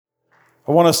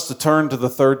I want us to turn to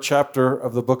the third chapter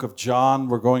of the book of John.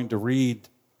 We're going to read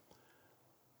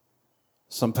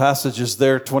some passages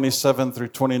there, 27 through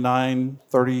 29,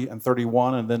 30 and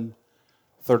 31, and then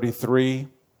 33.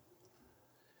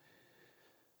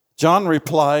 John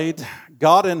replied,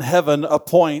 God in heaven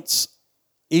appoints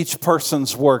each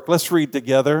person's work. Let's read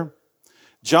together.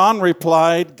 John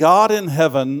replied, God in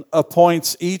heaven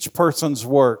appoints each person's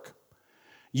work.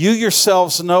 You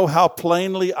yourselves know how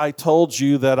plainly I told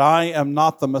you that I am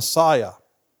not the Messiah.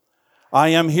 I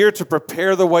am here to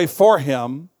prepare the way for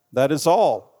him, that is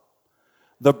all.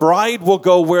 The bride will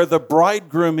go where the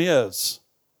bridegroom is.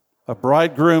 A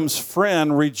bridegroom's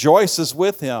friend rejoices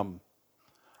with him.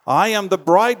 I am the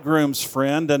bridegroom's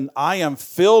friend, and I am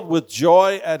filled with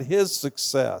joy at his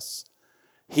success.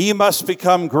 He must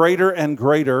become greater and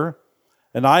greater,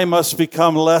 and I must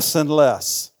become less and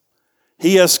less.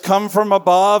 He has come from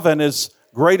above and is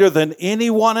greater than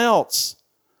anyone else.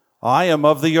 I am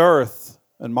of the earth,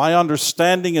 and my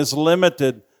understanding is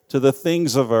limited to the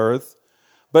things of earth,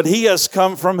 but he has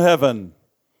come from heaven.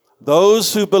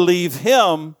 Those who believe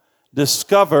him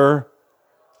discover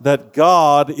that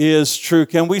God is true.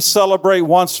 Can we celebrate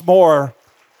once more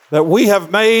that we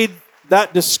have made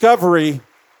that discovery?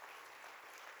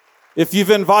 If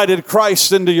you've invited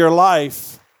Christ into your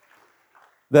life,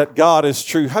 that God is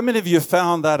true. How many of you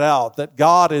found that out, that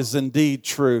God is indeed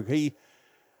true?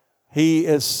 He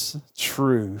is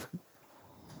true.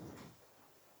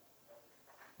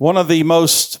 One of the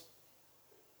most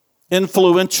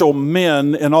influential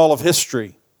men in all of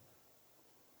history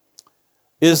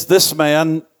is this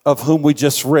man of whom we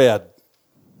just read.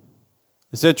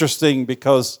 It's interesting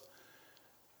because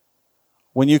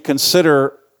when you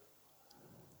consider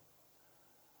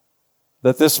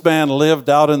that this man lived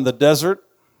out in the desert,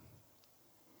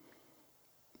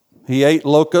 he ate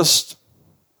locusts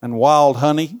and wild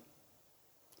honey.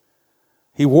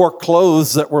 He wore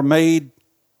clothes that were made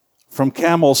from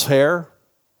camel's hair.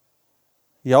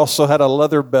 He also had a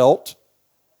leather belt.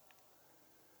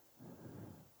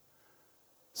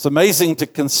 It's amazing to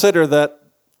consider that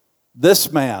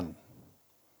this man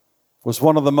was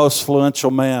one of the most influential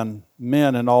men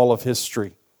in all of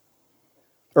history.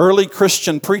 Early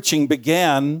Christian preaching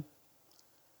began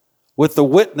with the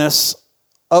witness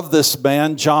of this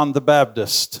man, John the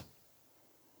Baptist.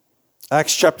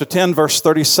 Acts chapter 10, verse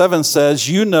 37 says,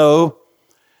 you know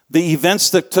the events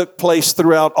that took place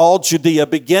throughout all Judea,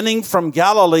 beginning from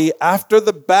Galilee after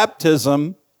the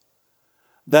baptism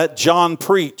that John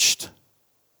preached.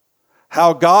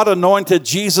 How God anointed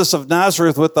Jesus of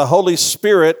Nazareth with the Holy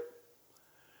Spirit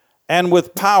and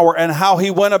with power, and how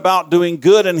he went about doing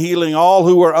good and healing all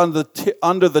who were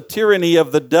under the tyranny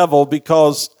of the devil,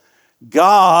 because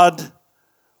God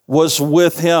was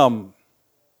with him.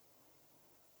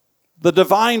 The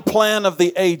divine plan of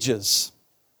the ages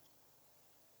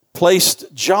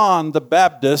placed John the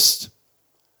Baptist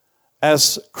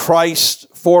as Christ's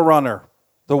forerunner,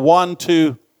 the one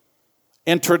to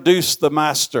introduce the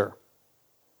Master.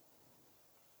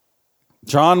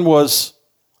 John was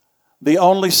the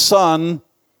only son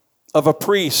of a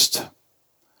priest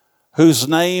whose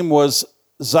name was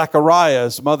Zachariah.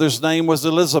 His mother's name was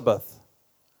Elizabeth.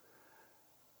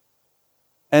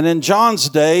 And in John's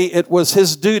day, it was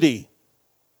his duty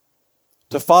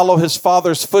to follow his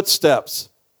father's footsteps,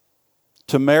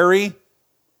 to marry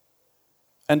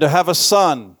and to have a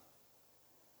son,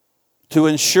 to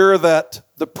ensure that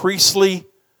the priestly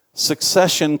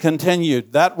succession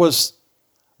continued. That was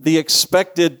the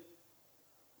expected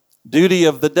duty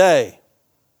of the day,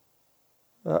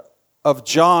 of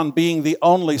John being the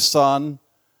only son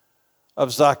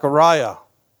of Zachariah.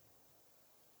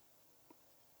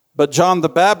 But John the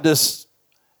Baptist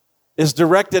is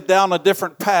directed down a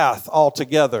different path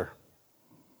altogether.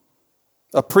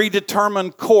 A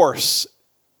predetermined course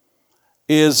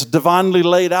is divinely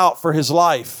laid out for his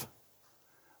life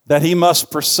that he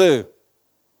must pursue.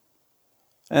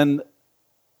 And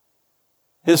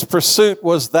his pursuit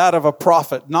was that of a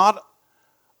prophet, not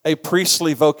a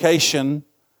priestly vocation,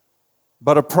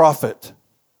 but a prophet.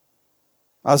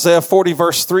 Isaiah 40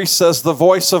 verse 3 says, the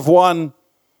voice of one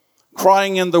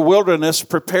crying in the wilderness,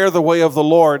 prepare the way of the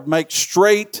Lord, make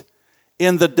straight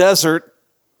in the desert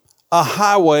a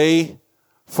highway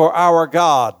for our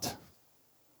God.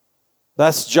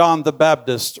 That's John the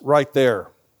Baptist right there.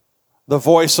 The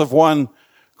voice of one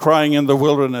crying in the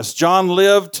wilderness. John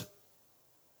lived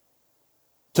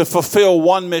to fulfill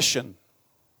one mission,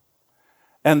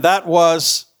 and that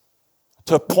was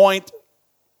to point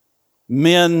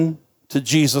men to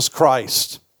Jesus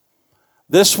Christ.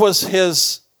 This was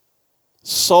his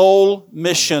sole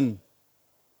mission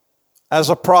as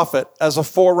a prophet, as a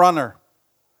forerunner.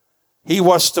 He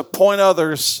was to point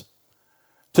others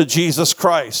to Jesus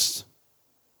Christ.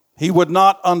 He would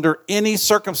not, under any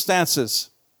circumstances,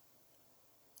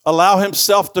 allow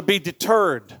himself to be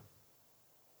deterred,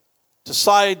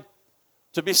 to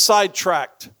be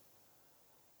sidetracked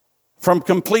from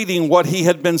completing what he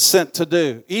had been sent to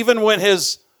do. Even when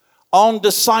his own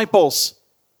disciples,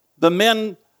 the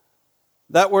men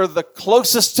that were the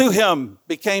closest to him,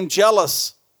 became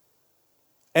jealous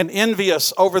and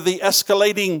envious over the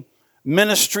escalating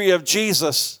ministry of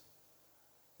Jesus,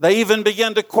 they even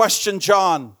began to question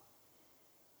John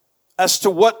as to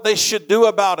what they should do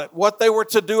about it, what they were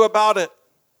to do about it.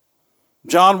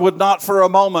 John would not for a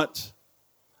moment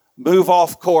move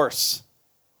off course.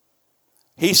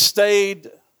 He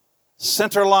stayed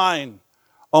center line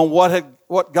on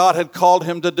what God had called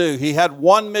him to do. He had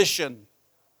one mission,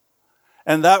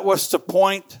 and that was to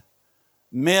point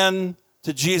men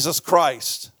to Jesus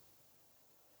Christ.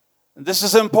 And this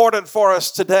is important for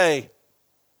us today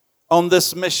on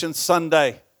this Mission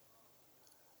Sunday,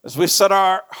 as we set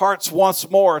our hearts once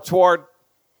more toward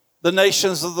the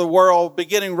nations of the world,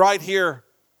 beginning right here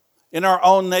in our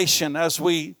own nation, as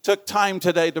we took time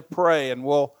today to pray, and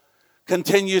we'll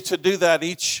continue to do that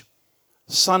each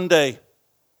Sunday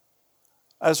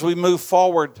as we move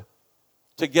forward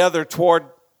together toward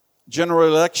general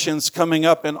elections coming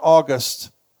up in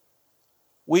August.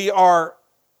 We are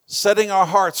setting our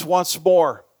hearts once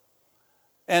more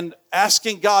and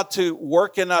asking God to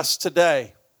work in us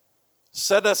today.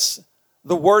 Set us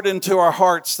the word into our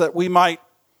hearts that we might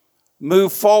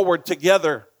move forward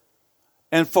together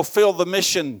and fulfill the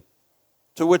mission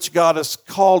to which God has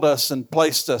called us and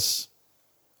placed us.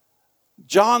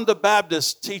 John the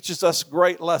Baptist teaches us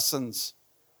great lessons,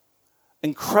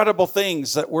 incredible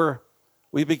things that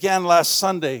we began last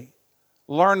Sunday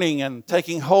learning and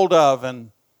taking hold of.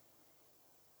 And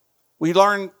we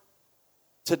learned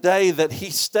today that he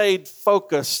stayed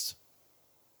focused.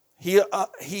 He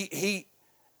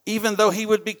even though he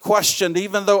would be questioned,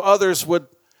 even though others would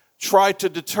try to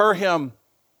deter him,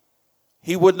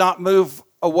 he would not move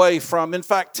away from. In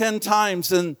fact, 10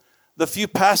 times in the few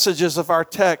passages of our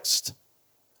text,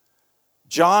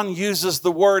 John uses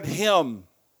the word him,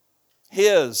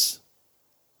 his,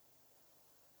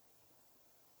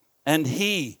 and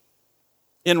he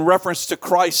in reference to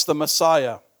Christ the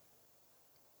Messiah.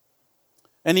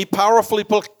 And he powerfully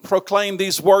proclaimed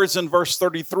these words in verse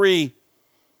 33,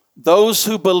 those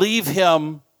who believe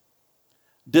him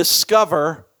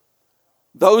discover,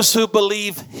 those who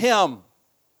believe him,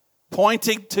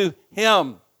 pointing to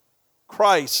him,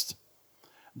 Christ,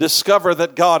 discover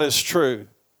that God is true.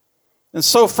 And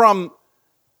so from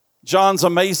John's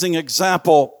amazing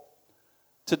example,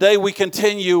 today we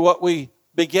continue what we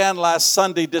began last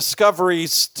Sunday,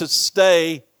 discoveries to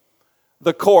stay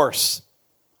the course.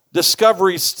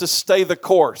 Discoveries to stay the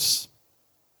course.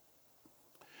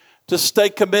 To stay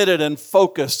committed and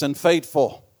focused and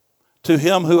faithful to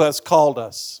him who has called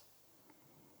us.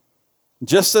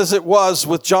 Just as it was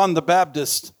with John the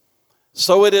Baptist,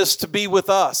 so it is to be with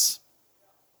us.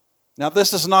 Now,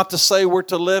 this is not to say we're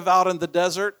to live out in the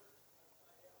desert,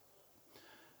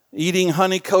 eating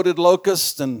honey-coated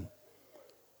locusts and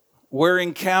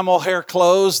wearing camel hair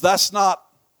clothes. That's not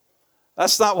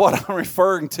what I'm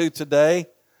referring to today.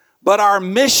 But our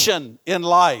mission in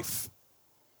life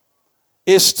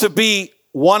is to be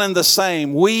one and the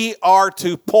same. We are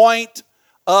to point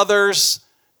others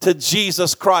to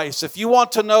Jesus Christ. If you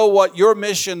want to know what your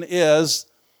mission is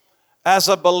as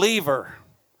a believer,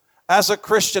 as a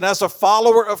Christian, as a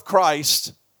follower of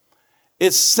Christ,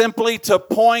 it's simply to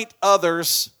point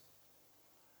others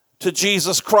to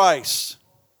Jesus Christ.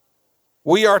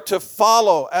 We are to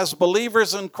follow, as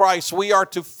believers in Christ, we are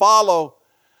to follow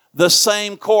the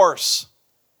same course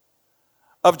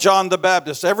of John the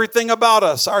Baptist. Everything about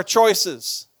us, our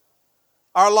choices,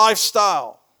 our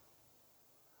lifestyle,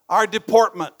 our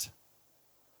deportment,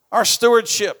 our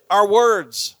stewardship, our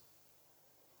words,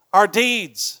 our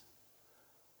deeds,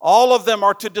 all of them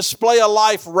are to display a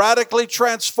life radically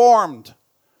transformed.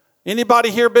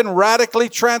 Anybody here been radically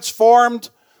transformed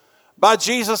by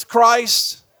Jesus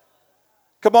Christ?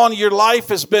 Come on, your life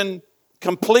has been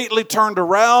completely turned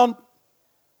around.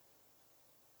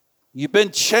 You've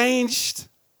been changed.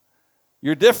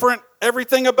 You're different.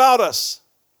 Everything about us,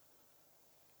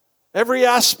 every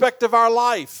aspect of our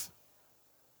life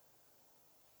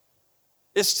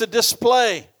is to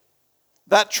display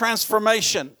that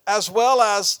transformation, as well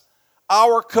as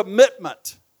our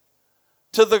commitment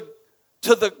to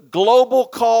the global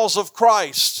cause of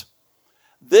Christ.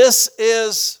 This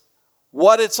is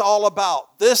what it's all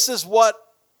about. This is what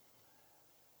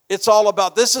it's all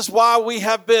about. This is why we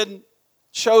have been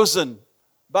chosen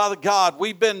by God.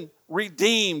 We've been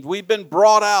redeemed. We've been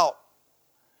brought out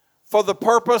for the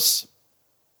purpose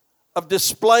of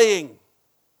displaying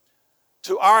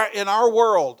in our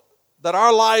world that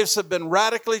our lives have been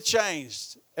radically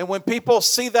changed. And when people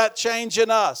see that change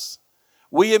in us,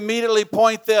 we immediately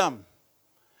point them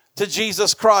to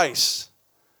Jesus Christ.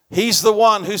 He's the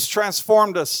one who's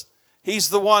transformed us. He's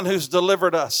the one who's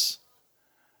delivered us.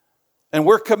 And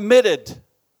we're committed.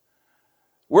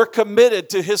 We're committed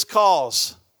to His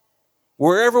cause.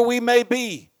 Wherever we may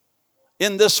be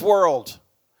in this world,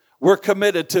 we're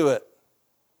committed to it.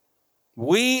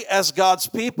 We, as God's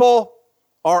people,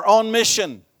 are on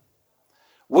mission.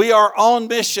 We are on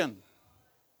mission.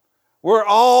 We're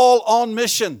all on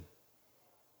mission.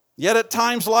 Yet at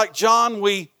times like John,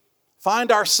 we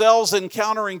find ourselves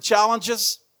encountering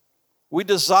challenges. We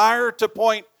desire to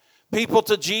point people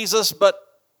to Jesus, but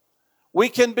we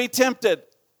can be tempted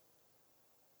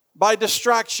by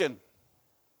distraction.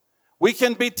 We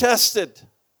can be tested.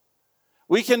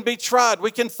 We can be tried.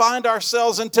 We can find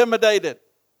ourselves intimidated.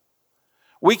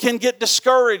 We can get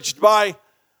discouraged by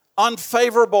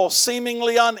unfavorable,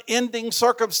 seemingly unending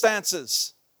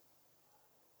circumstances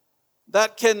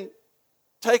that can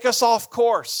take us off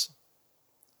course.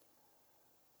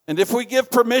 And if we give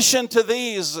permission to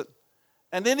these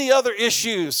and any other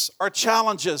issues or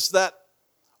challenges that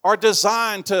are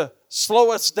designed to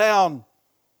slow us down,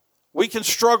 we can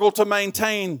struggle to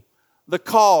maintain the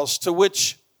cause to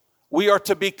which we are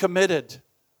to be committed,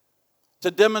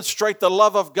 to demonstrate the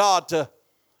love of God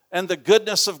and the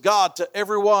goodness of God to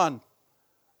everyone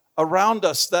around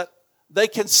us, that they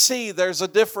can see there's a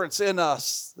difference in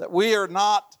us, that we are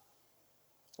not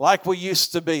like we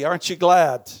used to be. Aren't you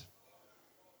glad?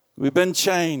 We've been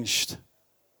changed.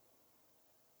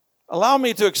 Allow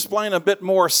me to explain a bit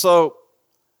more so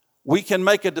we can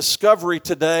make a discovery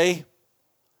today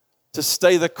to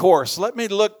stay the course. Let me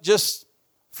look just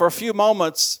for a few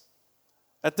moments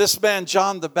at this man,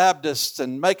 John the Baptist,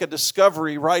 and make a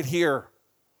discovery right here.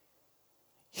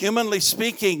 Humanly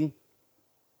speaking,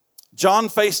 John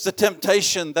faced a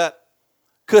temptation that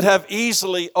could have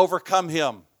easily overcome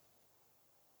him.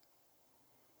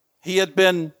 He had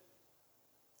been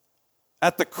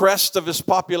at the crest of his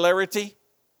popularity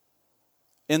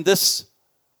in this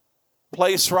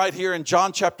place right here in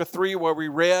John chapter 3 where we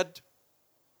read.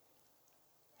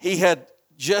 He had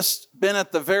just been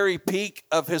at the very peak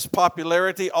of his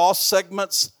popularity. All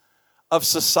segments of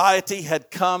society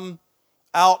had come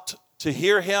out to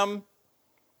hear him.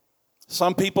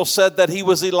 Some people said that he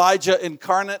was Elijah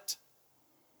incarnate.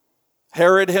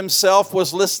 Herod himself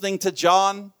was listening to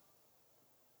John.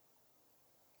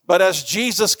 But as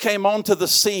Jesus came onto the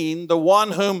scene, the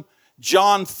one whom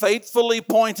John faithfully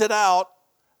pointed out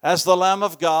as the Lamb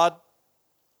of God,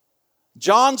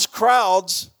 John's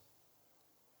crowds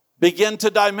began to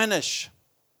diminish.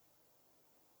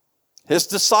 His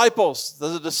disciples,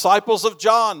 the disciples of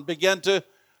John, began to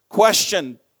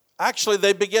question. Actually,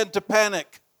 they began to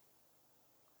panic.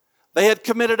 They had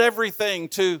committed everything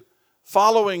to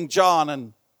following John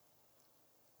and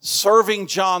serving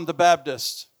John the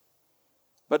Baptist.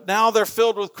 But now they're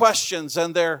filled with questions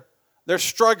and they're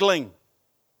struggling.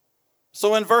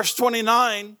 So in verse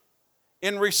 29,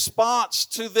 in response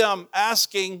to them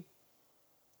asking,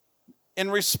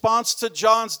 in response to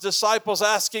John's disciples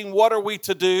asking, what are we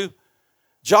to do?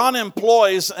 John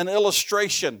employs an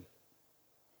illustration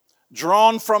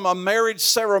drawn from a marriage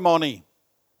ceremony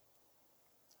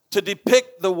to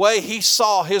depict the way he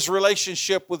saw his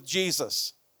relationship with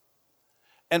Jesus.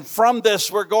 And from this,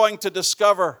 we're going to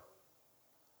discover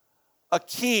a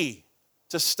key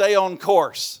to stay on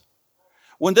course.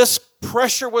 When this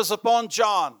pressure was upon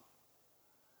John,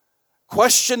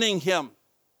 questioning him,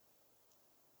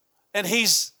 and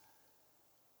he's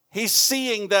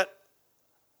seeing that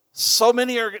so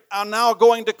many are now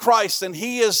going to Christ, and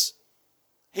he is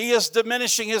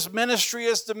diminishing, his ministry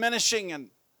is diminishing, and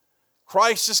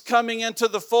Christ is coming into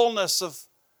the fullness of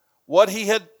what he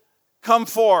had come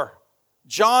for.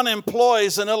 John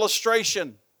employs an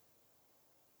illustration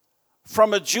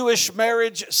from a Jewish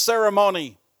marriage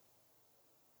ceremony.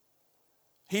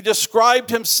 He described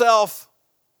himself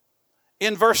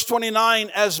in verse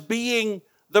 29 as being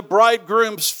the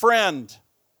bridegroom's friend.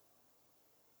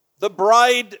 The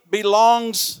bride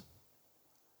belongs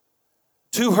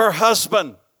to her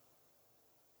husband,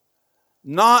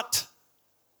 not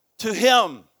to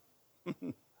him.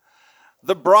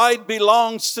 The bride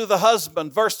belongs to the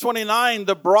husband. Verse 29,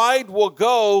 the bride will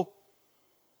go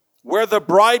where the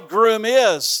bridegroom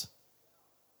is.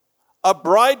 A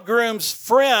bridegroom's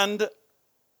friend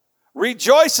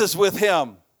rejoices with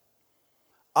him.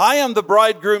 I am the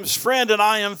bridegroom's friend, and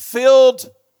I am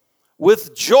filled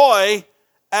with joy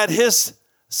at his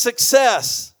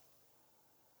success.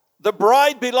 The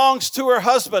bride belongs to her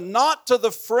husband, not to the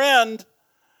friend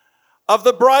of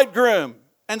the bridegroom.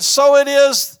 And so it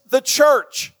is the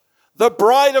church. The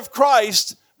bride of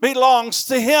Christ belongs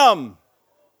to him.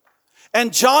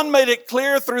 And John made it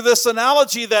clear through this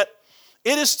analogy that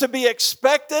it is to be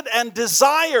expected and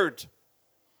desired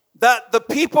that the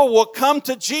people will come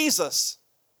to Jesus.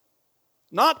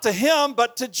 Not to him,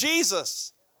 but to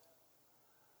Jesus,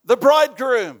 the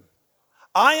bridegroom.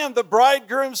 I am the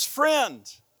bridegroom's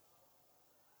friend.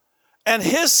 And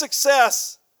his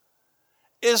success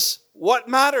is what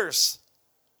matters.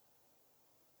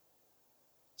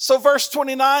 So verse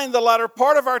 29, the latter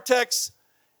part of our text,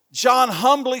 John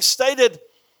humbly stated,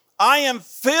 I am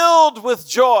filled with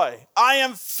joy. I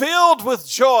am filled with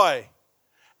joy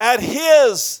at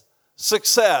his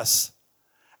success.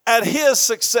 At his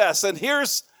success. And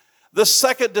here's the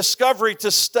second discovery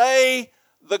to stay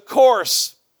the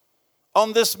course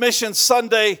on this Mission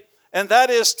Sunday, and that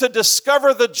is to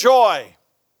discover the joy.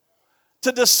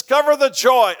 To discover the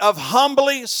joy of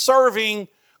humbly serving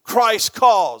Christ's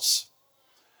cause.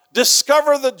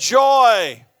 Discover the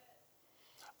joy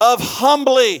of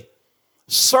humbly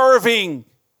serving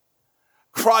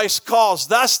Christ's cause.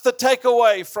 That's the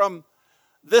takeaway from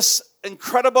this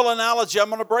incredible analogy. I'm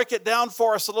going to break it down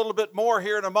for us a little bit more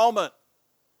here in a moment.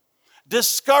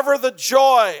 Discover the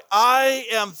joy. I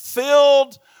am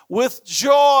filled with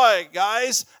joy,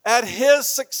 guys, at his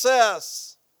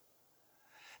success.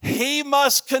 He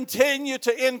must continue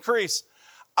to increase.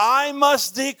 I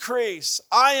must decrease.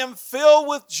 I am filled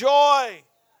with joy.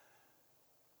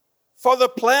 For the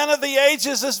plan of the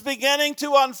ages is beginning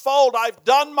to unfold. I've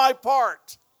done my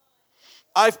part.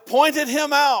 I've pointed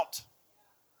him out.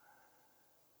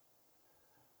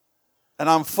 And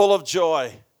I'm full of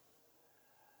joy.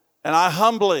 And I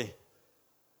humbly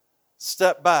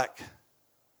step back.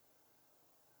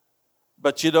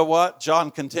 But you know what? John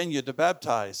continued to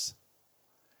baptize.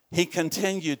 He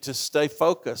continued to stay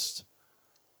focused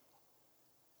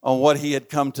on what he had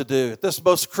come to do. At this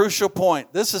most crucial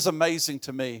point, this is amazing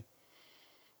to me.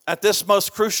 At this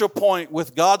most crucial point,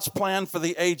 with God's plan for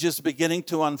the ages beginning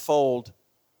to unfold,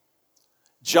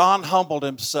 John humbled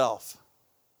himself.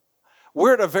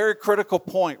 We're at a very critical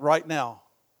point right now.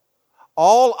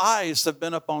 All eyes have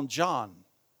been upon John.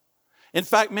 In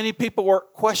fact, many people were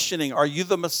questioning, are you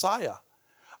the Messiah?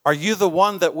 Are you the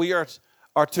one that we are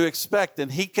to expect?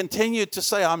 And he continued to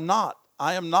say, I'm not.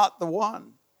 I am not the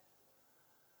one.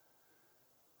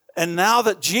 And now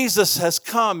that Jesus has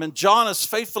come and John has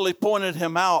faithfully pointed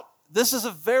him out, this is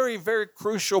a very, very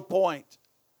crucial point.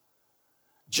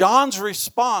 John's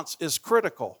response is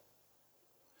critical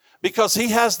because he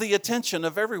has the attention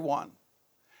of everyone.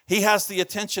 He has the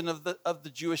attention of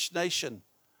the Jewish nation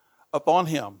upon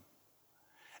him.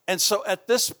 And so at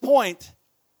this point,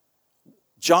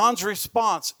 John's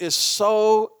response is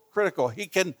so critical. He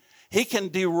can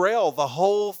derail the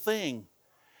whole thing.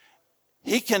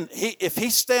 If he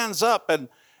stands up and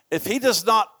if he does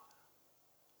not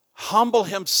humble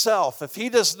himself, if he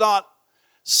does not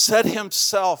set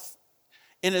himself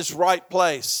in his right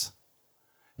place,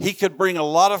 he could bring a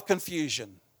lot of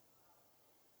confusion.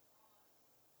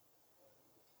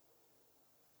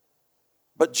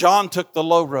 But John took the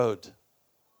low road.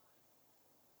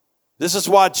 This is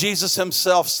why Jesus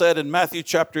himself said in Matthew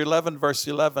chapter 11, verse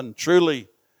 11, truly,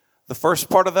 the first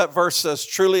part of that verse says,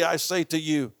 truly I say to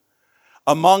you,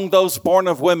 among those born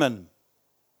of women,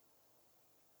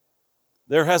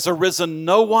 there has arisen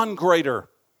no one greater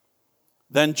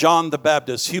than John the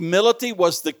Baptist. Humility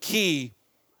was the key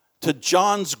to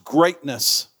John's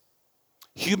greatness.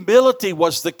 Humility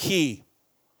was the key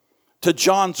to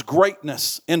John's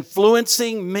greatness,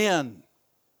 influencing men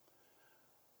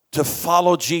to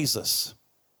follow Jesus.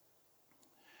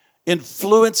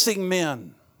 Influencing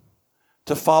men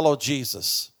to follow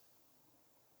Jesus.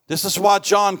 This is why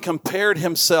John compared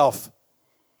himself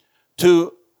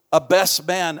to a best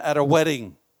man at a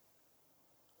wedding.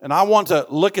 And I want to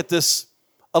look at this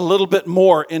a little bit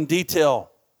more in detail.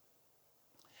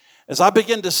 As I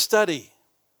began to study,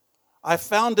 I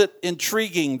found it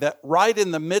intriguing that right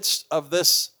in the midst of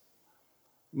this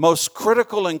most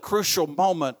critical and crucial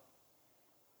moment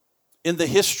in the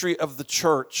history of the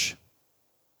church,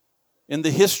 in the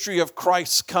history of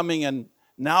Christ's coming and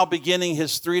now beginning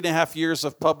his 3.5 years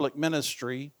of public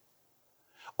ministry,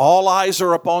 all eyes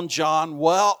are upon John.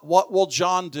 Well, what will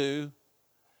John do?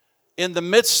 In the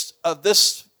midst of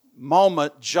this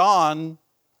moment, John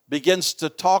begins to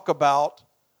talk about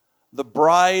the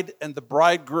bride and the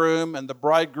bridegroom and the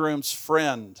bridegroom's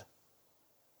friend.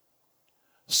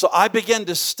 So I began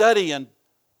to study, and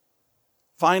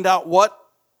find out what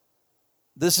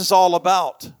this is all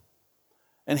about.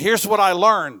 And here's what I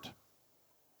learned.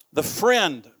 The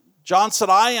friend, John said,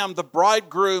 I am the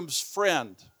bridegroom's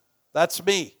friend. That's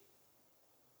me.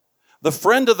 The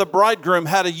friend of the bridegroom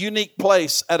had a unique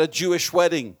place at a Jewish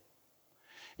wedding.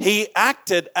 He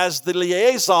acted as the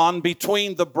liaison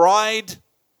between the bride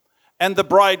and the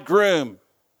bridegroom.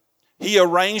 He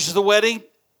arranged the wedding.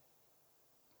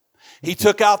 He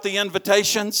took out the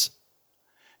invitations.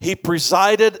 He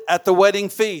presided at the wedding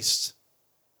feast.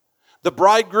 The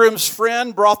bridegroom's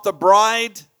friend brought the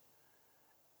bride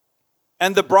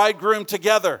and the bridegroom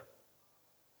together.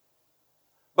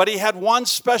 But he had one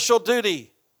special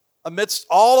duty amidst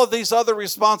all of these other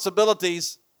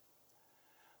responsibilities.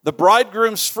 The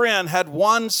bridegroom's friend had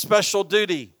one special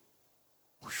duty.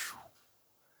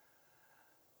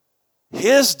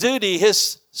 His duty,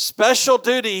 his special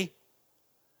duty,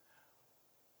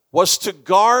 was to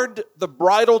guard the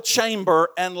bridal chamber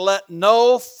and let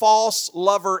no false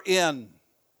lover in.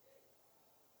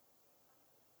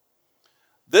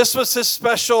 This was his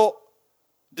special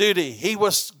duty. He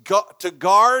was to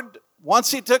guard.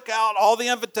 Once he took out all the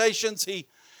invitations,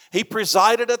 he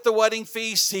presided at the wedding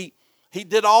feast. He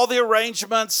did all the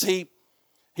arrangements. He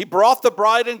brought the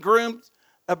bride and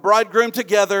bridegroom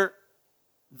together.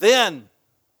 Then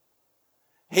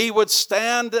he would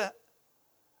stand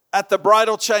at the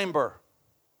bridal chamber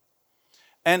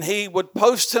and he would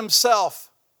post himself.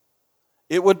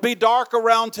 It would be dark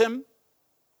around him,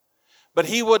 but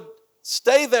he would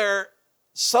stay there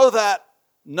so that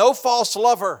no false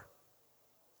lover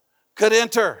could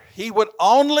enter. He would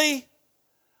only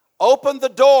open the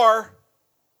door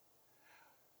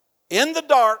in the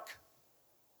dark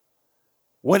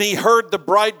when he heard the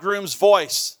bridegroom's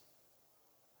voice.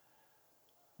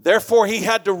 Therefore, he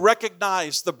had to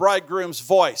recognize the bridegroom's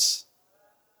voice.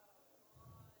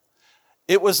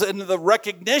 It was in the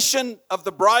recognition of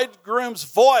the bridegroom's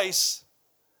voice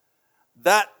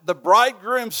that the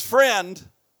bridegroom's friend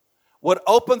would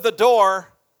open the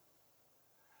door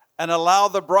and allow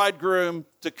the bridegroom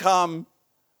to come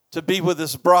to be with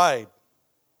his bride.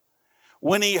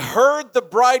 When he heard the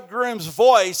bridegroom's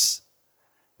voice,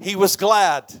 he was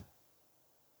glad,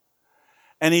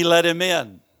 and he let him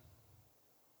in.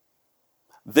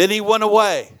 Then he went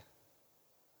away,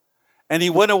 and he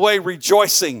went away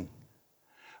rejoicing,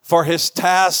 for his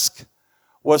task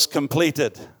was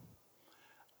completed.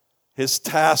 His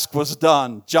task was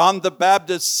done. John the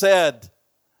Baptist said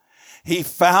he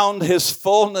found his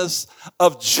fullness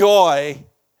of joy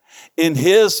in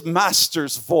his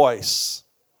master's voice.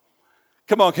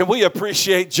 Come on, can we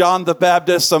appreciate John the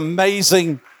Baptist?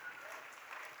 Amazing.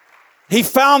 He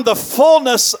found the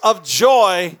fullness of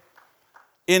joy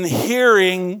in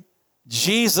hearing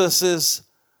Jesus'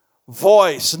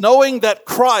 voice, knowing that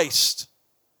Christ,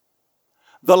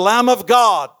 the Lamb of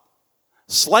God,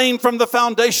 slain from the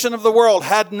foundation of the world,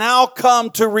 had now come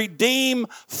to redeem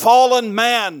fallen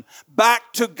man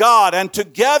back to God and to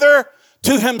gather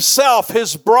to himself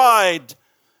his bride,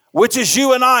 which is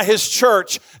you and I, his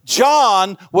church.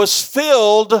 John was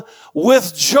filled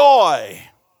with joy.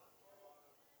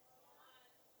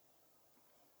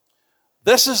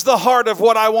 This is the heart of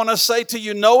what I want to say to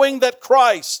you, knowing that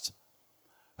Christ,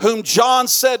 whom John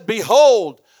said,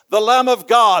 behold, the Lamb of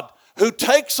God, who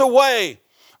takes away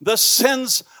the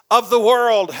sins of the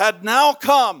world, had now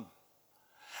come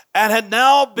and had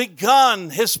now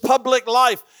begun his public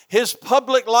life. His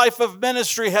public life of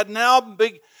ministry had now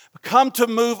come to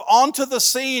move onto the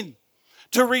scene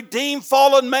to redeem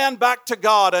fallen man back to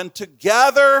God and to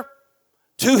gather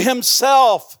to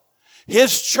himself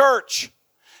his church,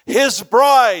 his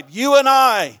bride, you and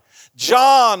I.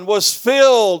 John was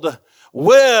filled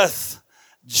with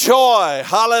joy.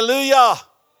 Hallelujah.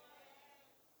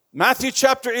 Matthew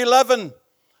chapter 11,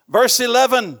 verse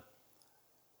 11.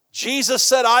 Jesus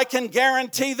said, I can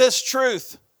guarantee this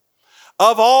truth.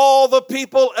 Of all the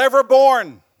people ever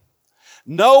born,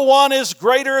 no one is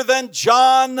greater than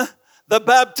John the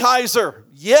Baptizer.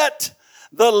 Yet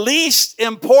the least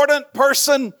important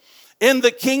person in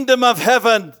the kingdom of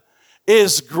heaven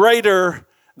is greater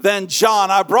than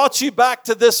John. I brought you back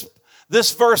to this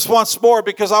verse once more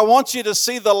because I want you to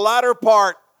see the latter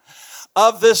part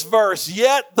of this verse.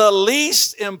 Yet the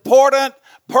least important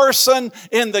person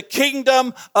in the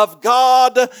kingdom of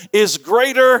God is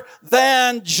greater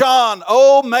than John.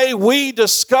 Oh, may we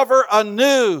discover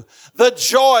anew the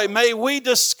joy. May we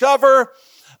discover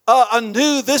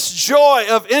anew this joy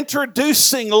of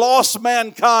introducing lost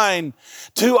mankind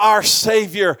to our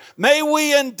Savior. May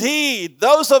we indeed,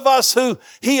 those of us who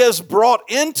He has brought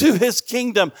into His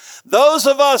kingdom, those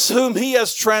of us whom He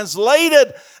has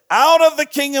translated out of the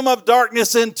kingdom of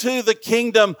darkness into the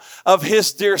kingdom of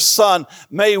his dear Son.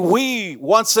 May we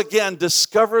once again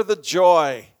discover the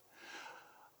joy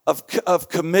of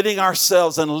committing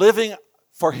ourselves and living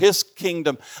for his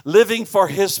kingdom, living for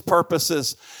his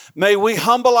purposes. May we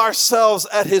humble ourselves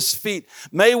at his feet.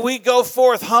 May we go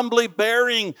forth humbly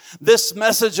bearing this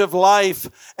message of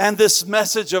life and this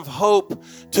message of hope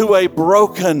to a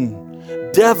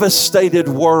broken, devastated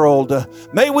world.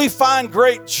 May we find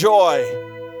great joy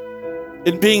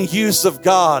in being used of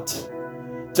God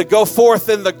to go forth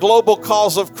in the global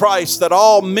cause of Christ, that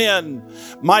all men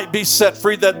might be set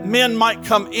free, that men might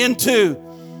come into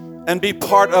and be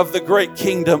part of the great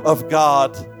kingdom of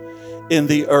God in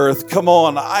the earth. Come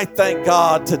on, I thank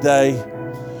God today,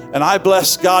 and I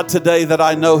bless God today that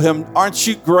I know him. Aren't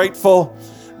you grateful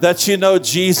that you know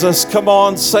Jesus? Come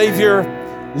on,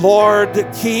 Savior, Lord,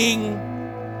 King.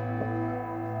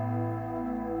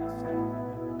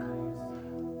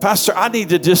 Pastor, I need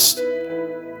to just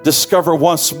discover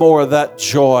once more that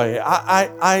joy.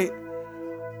 I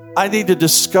need to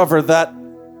discover that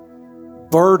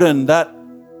burden, that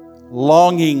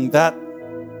longing, that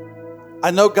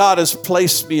I know God has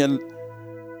placed me and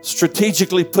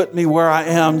strategically put me where I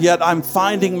am, yet I'm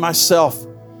finding myself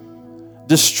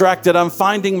distracted. I'm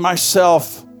finding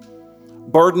myself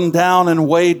burdened down and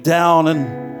weighed down.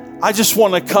 And I just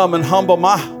want to come and humble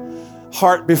my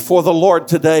heart before the Lord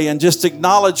today and just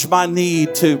acknowledge my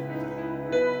need to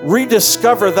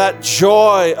rediscover that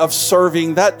joy of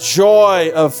serving, that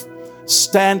joy of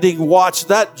standing watch,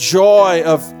 that joy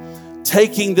of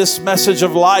taking this message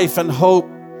of life and hope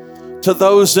to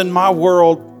those in my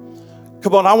world.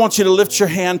 Come on, I want you to lift your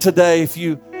hand today if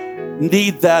you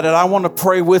need that, and I want to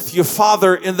pray with you.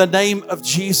 Father, in the name of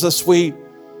Jesus, we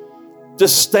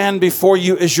just stand before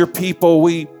you as your people.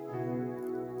 We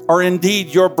are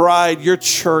indeed your bride, your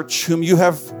church, whom you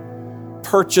have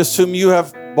purchased, whom you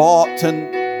have bought,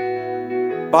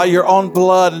 and by your own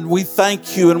blood. And we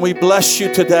thank you and we bless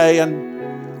you today.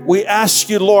 And we ask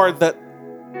you, Lord, that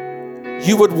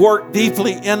you would work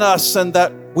deeply in us and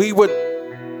that we would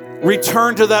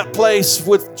return to that place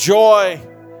with joy.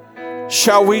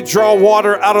 Shall we draw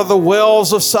water out of the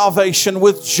wells of salvation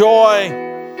with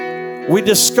joy? We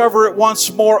discover it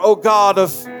once more, oh God,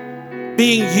 of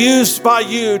being used by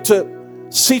you to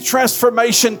see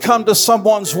transformation come to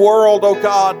someone's world, oh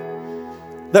God.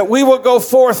 That we will go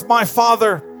forth, my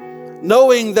Father,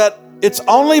 knowing that it's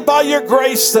only by your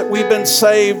grace that we've been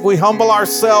saved. We humble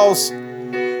ourselves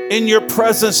in your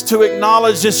presence to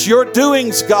acknowledge it's your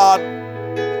doings, God.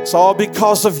 It's all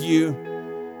because of you.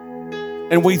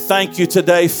 And we thank you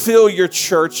today. Fill your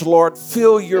church, Lord.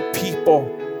 Fill your people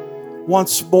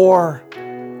once more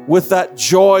with that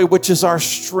joy which is our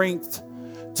strength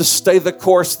to stay the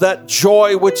course. That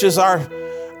joy which is our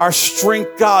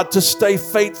strength, God, to stay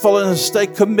faithful and to stay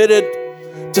committed,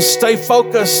 to stay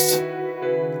focused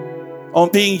on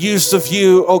being used of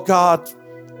you, oh God,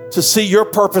 to see your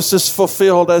purposes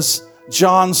fulfilled as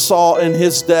John saw in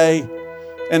his day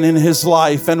and in his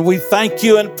life. And we thank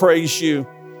you and praise you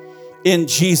in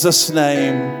Jesus'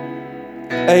 name.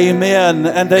 Amen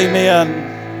and amen.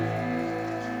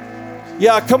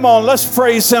 Yeah, come on, let's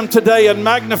praise him today and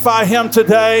magnify him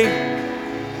today.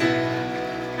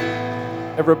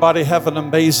 Everybody have an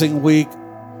amazing week.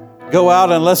 Go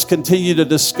out and let's continue to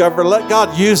discover. Let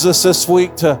God use us this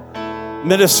week to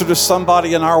minister to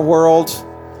somebody in our world.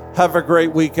 Have a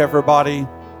great week, everybody.